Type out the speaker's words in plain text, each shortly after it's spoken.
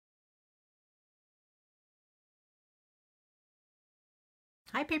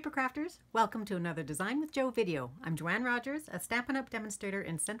Hi paper crafters, welcome to another Design with Jo video. I'm Joanne Rogers, a Stampin' Up! Demonstrator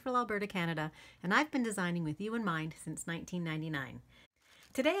in Central Alberta, Canada, and I've been designing with you in mind since 1999.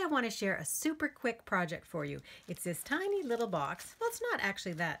 Today I want to share a super quick project for you. It's this tiny little box. Well, it's not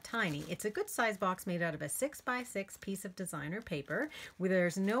actually that tiny. It's a good size box made out of a 6x6 piece of designer paper where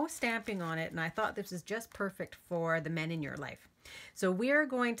there's no stamping on it, and I thought this is just perfect for the men in your life. So we're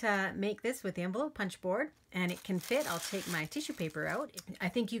going to make this with the envelope punch board, and it can fit. I'll take my tissue paper out. I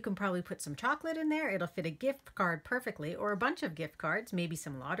think you can probably put some chocolate in there. It'll fit a gift card perfectly, or a bunch of gift cards, maybe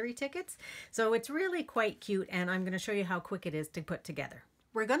some lottery tickets. So it's really quite cute, and I'm going to show you how quick it is to put together.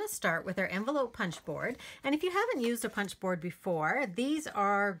 We're going to start with our envelope punch board, and if you haven't used a punch board before, these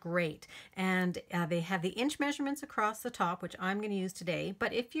are great, and they have the inch measurements across the top, which I'm going to use today.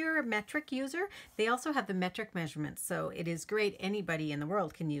 But if you're a metric user, they also have the metric measurements, so it is great. Anybody in the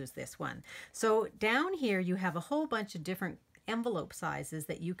world can use this one. So down here you have a whole bunch of different envelope sizes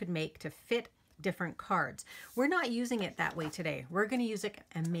that you could make to fit different cards. We're not using it that way today. We're going to use it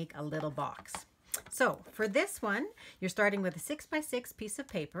and make a little box. So for this one, you're starting with a 6x6 piece of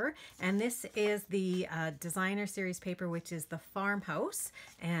paper, and this is the designer series paper, which is the Farmhouse,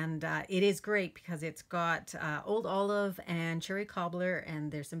 and it is great because it's got old olive and cherry cobbler,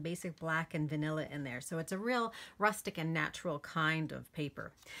 and there's some basic black and vanilla in there, so it's a real rustic and natural kind of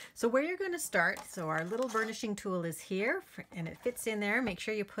paper. So where you're going to start, so our little burnishing tool is here, and it fits in there. Make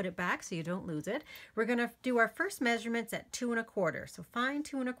sure you put it back so you don't lose it. We're going to do our first measurements at 2 1/4, so find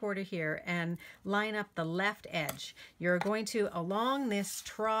 2 1/4 here and line up the left edge. You're going to, along this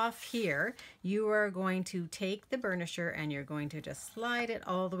trough here, you are going to take the burnisher and you're going to just slide it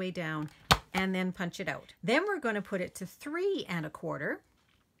all the way down and then punch it out. Then we're going to put it to 3 1/4.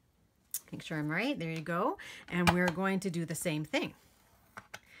 Make sure I'm right. There you go. And we're going to do the same thing.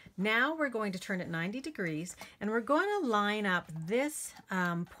 Now we're going to turn it 90 degrees, and we're going to line up this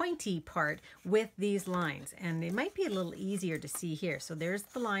pointy part with these lines, and it might be a little easier to see here. So there's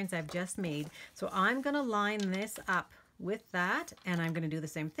the lines I've just made. So I'm going to line this up with that, and I'm going to do the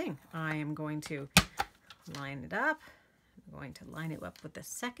same thing. I am going to line it up. I'm going to line it up with the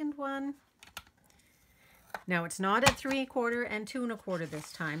second one. Now it's not at 3 1/4 and 2 1/4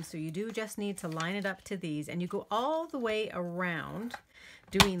 this time, so you do just need to line it up to these, and you go all the way around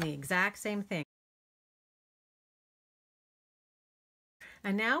doing the exact same thing.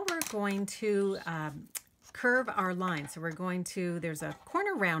 And now we're going to curve our line. So we're going to, there's a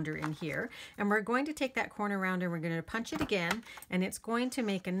corner rounder in here, and we're going to take that corner rounder and we're going to punch it again, and it's going to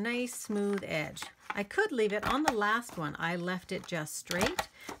make a nice smooth edge. I could leave it on the last one. I left it just straight,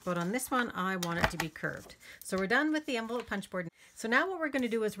 but on this one I want it to be curved. So we're done with the envelope punch board. So now what we're going to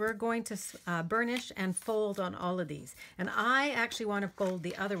do is we're going to burnish and fold on all of these. And I actually want to fold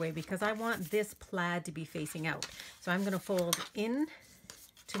the other way because I want this plaid to be facing out. So I'm going to fold in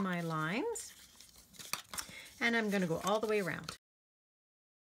to my lines, and I'm going to go all the way around.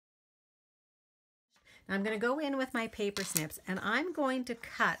 I'm going to go in with my paper snips, and I'm going to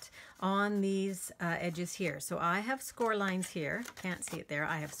cut on these edges here. So I have score lines here. Can't see it there.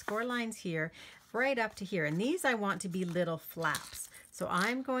 I have score lines here right up to here, and these I want to be little flaps. So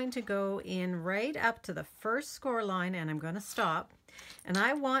I'm going to go in right up to the first score line, and I'm going to stop. And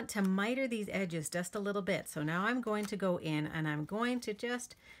I want to miter these edges just a little bit. So now I'm going to go in and I'm going to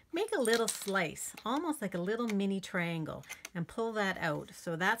just make a little slice, almost like a little mini triangle, and pull that out.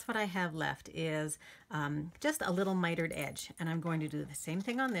 So that's what I have left is just a little mitered edge. And I'm going to do the same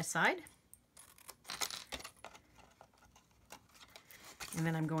thing on this side. And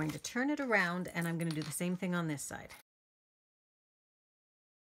then I'm going to turn it around and I'm going to do the same thing on this side.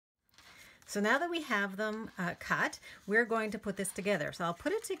 So now that we have them cut, we're going to put this together. So I'll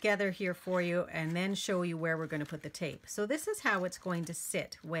put it together here for you and then show you where we're going to put the tape. So this is how it's going to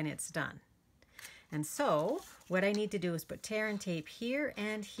sit when it's done. And so what I need to do is put tear and tape here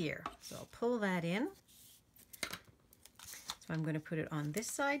and here. So I'll pull that in. So I'm going to put it on this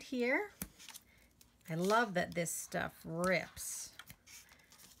side here. I love that this stuff rips.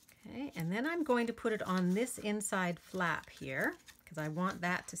 Okay, and then I'm going to put it on this inside flap here, because I want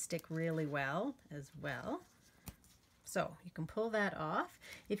that to stick really well as well. So you can pull that off.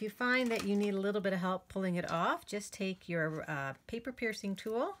 If you find that you need a little bit of help pulling it off, just take your paper piercing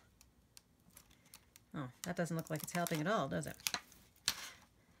tool. Oh, that doesn't look like it's helping at all, does it?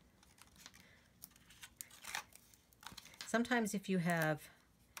 Sometimes if you have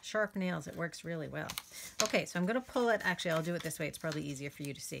sharp nails, it works really well. Okay, so I'm going to pull it. Actually, I'll do it this way. It's probably easier for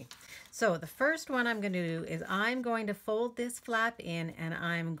you to see. So the first one I'm going to do is I'm going to fold this flap in, and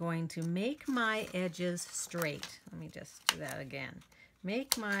I'm going to make my edges straight. Let me just do that again.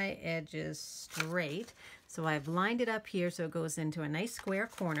 make my edges straight. So I've lined it up here so it goes into a nice square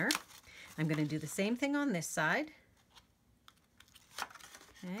corner. I'm going to do the same thing on this side.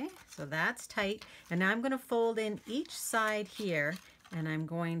 Okay, so that's tight. And now I'm going to fold in each side here, and I'm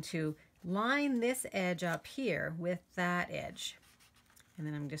going to line this edge up here with that edge. And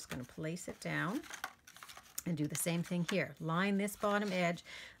then I'm just going to place it down and do the same thing here. Line this bottom edge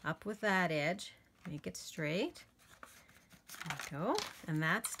up with that edge. Make it straight. There we go. And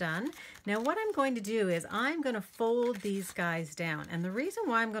that's done. Now what I'm going to do is I'm going to fold these guys down. And the reason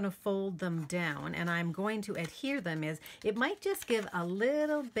why I'm going to fold them down and I'm going to adhere them is it might just give a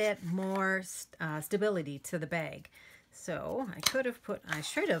little bit more stability to the bag. So I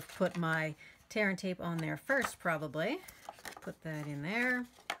should have put my tear and tape on there first probably. Put that in there.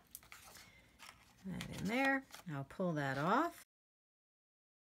 That in there. I'll pull that off.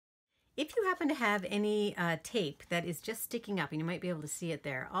 If you happen to have any tape that is just sticking up, and you might be able to see it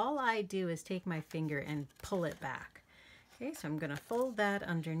there, all I do is take my finger and pull it back. Okay, so I'm going to fold that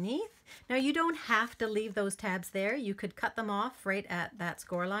underneath. Now you don't have to leave those tabs there. You could cut them off right at that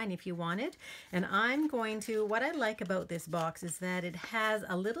score line if you wanted. And I'm going to, what I like about this box is that it has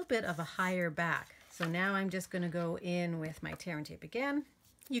a little bit of a higher back. So now I'm just going to go in with my tear and tape again.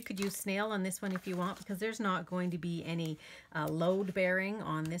 You could use snail on this one if you want, because there's not going to be any load bearing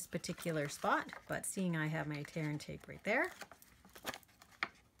on this particular spot. But seeing I have my tear and tape right there.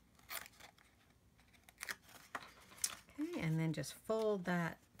 Okay, and then just fold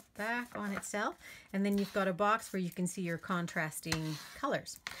that back on itself, and then you've got a box where you can see your contrasting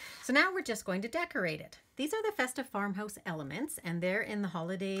colors. So now we're just going to decorate it. These are the Festive Farmhouse elements, and they're in the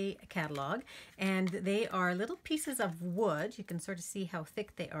holiday catalog, and they are little pieces of wood. You can sort of see how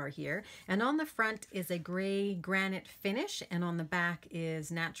thick they are here, and on the front is a gray granite finish, and on the back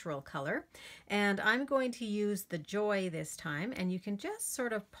is natural color. And I'm going to use the Joy this time, and you can just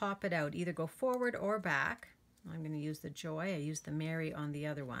sort of pop it out, either go forward or back. I'm going to use the Joy. I used the Mary on the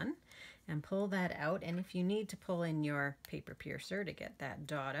other one, and pull that out. And if you need to pull in your paper piercer to get that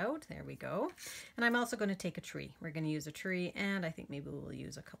dot out, there we go. And I'm also going to take a tree. We're going to use a tree, and I think maybe we'll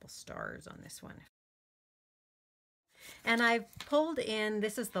use a couple stars on this one. And I've pulled in,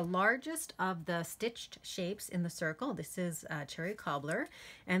 this is the largest of the stitched shapes in the circle. This is Cherry Cobbler,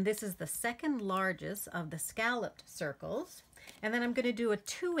 and this is the second largest of the scalloped circles. And then I'm going to do a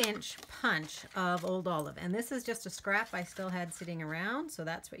 2-inch punch of Old Olive. And this is just a scrap I still had sitting around, so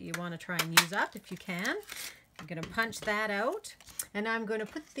that's what you want to try and use up if you can. I'm going to punch that out. And I'm going to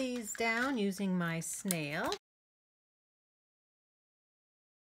put these down using my snail.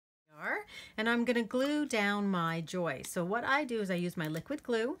 And I'm going to glue down my Joy. So what I do is I use my liquid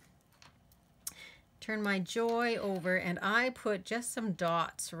glue, turn my Joy over, and I put just some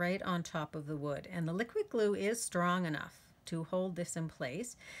dots right on top of the wood. And the liquid glue is strong enough to hold this in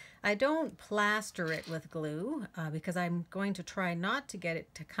place. I don't plaster it with glue because I'm going to try not to get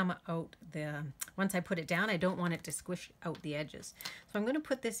it to come out once I put it down. I don't want it to squish out the edges. So I'm going to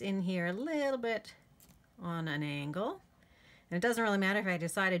put this in here a little bit on an angle. And it doesn't really matter if I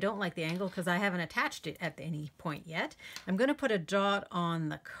decide I don't like the angle because I haven't attached it at any point yet. I'm going to put a dot on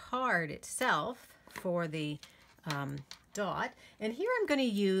the card itself for the dot. And here I'm going to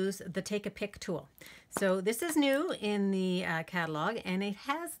use the Take a Pick tool. So this is new in the catalog, and it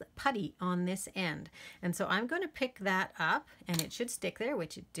has putty on this end. And so I'm going to pick that up, and it should stick there,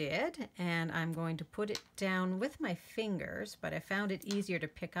 which it did. And I'm going to put it down with my fingers, but I found it easier to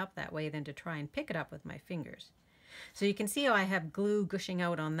pick up that way than to try and pick it up with my fingers. So you can see how I have glue gushing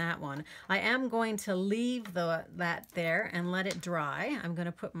out on that one. I am going to leave that there and let it dry. I'm going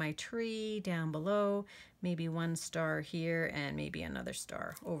to put my tree down below, maybe one star here and maybe another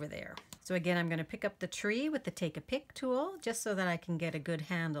star over there. So again, I'm going to pick up the tree with the Take a Pick tool just so that I can get a good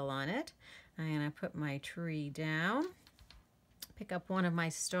handle on it. I'm going to put my tree down, pick up one of my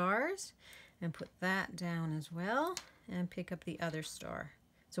stars and put that down as well, and pick up the other star.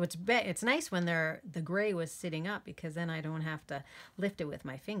 So it's nice when the gray was sitting up because then I don't have to lift it with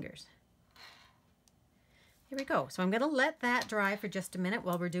my fingers. Here we go. So I'm going to let that dry for just a minute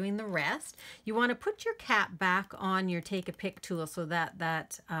while we're doing the rest. You want to put your cap back on your Take a Pick tool so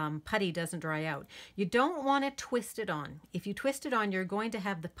that putty doesn't dry out. You don't want to twist it on. If you twist it on, you're going to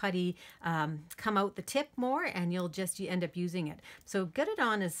have the putty come out the tip more, and you end up using it. So get it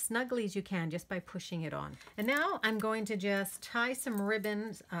on as snugly as you can just by pushing it on. And now I'm going to just tie some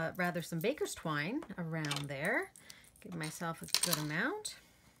ribbons, some baker's twine around there. Give myself a good amount.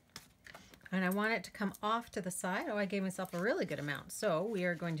 And I want it to come off to the side. Oh, I gave myself a really good amount. So we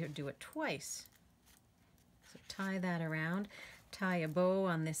are going to do it twice. So tie that around. Tie a bow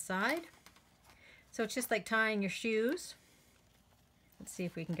on this side. So it's just like tying your shoes. Let's see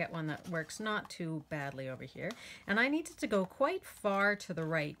if we can get one that works not too badly over here. And I need it to go quite far to the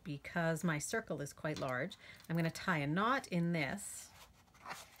right because my circle is quite large. I'm going to tie a knot in this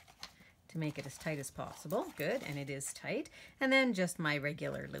to make it as tight as possible. Good, and it is tight. And then just my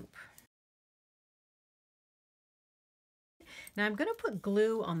regular loop. Now I'm going to put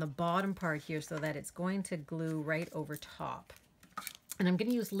glue on the bottom part here so that it's going to glue right over top. And I'm going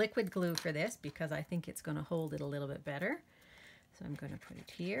to use liquid glue for this because I think it's going to hold it a little bit better. So I'm going to put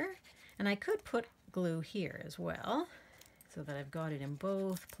it here, and I could put glue here as well so that I've got it in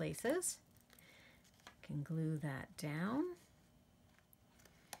both places. I can glue that down.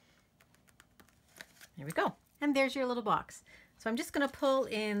 There we go. And there's your little box. So I'm just going to pull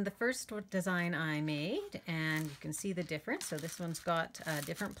in the first design I made, and you can see the difference. So this one's got a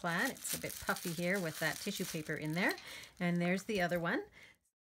different plaid. It's a bit puffy here with that tissue paper in there. And there's the other one.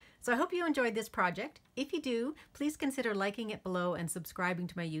 So I hope you enjoyed this project. If you do, please consider liking it below and subscribing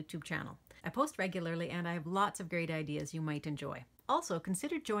to my YouTube channel. I post regularly and I have lots of great ideas you might enjoy. Also,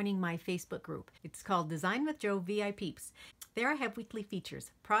 consider joining my Facebook group. It's called Design with Jo VIPeeps. There I have weekly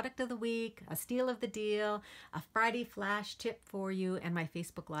features, product of the week, a steal of the deal, a Friday flash tip for you, and my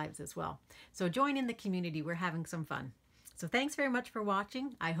Facebook Lives as well. So join in the community. We're having some fun. So thanks very much for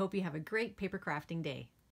watching. I hope you have a great paper crafting day.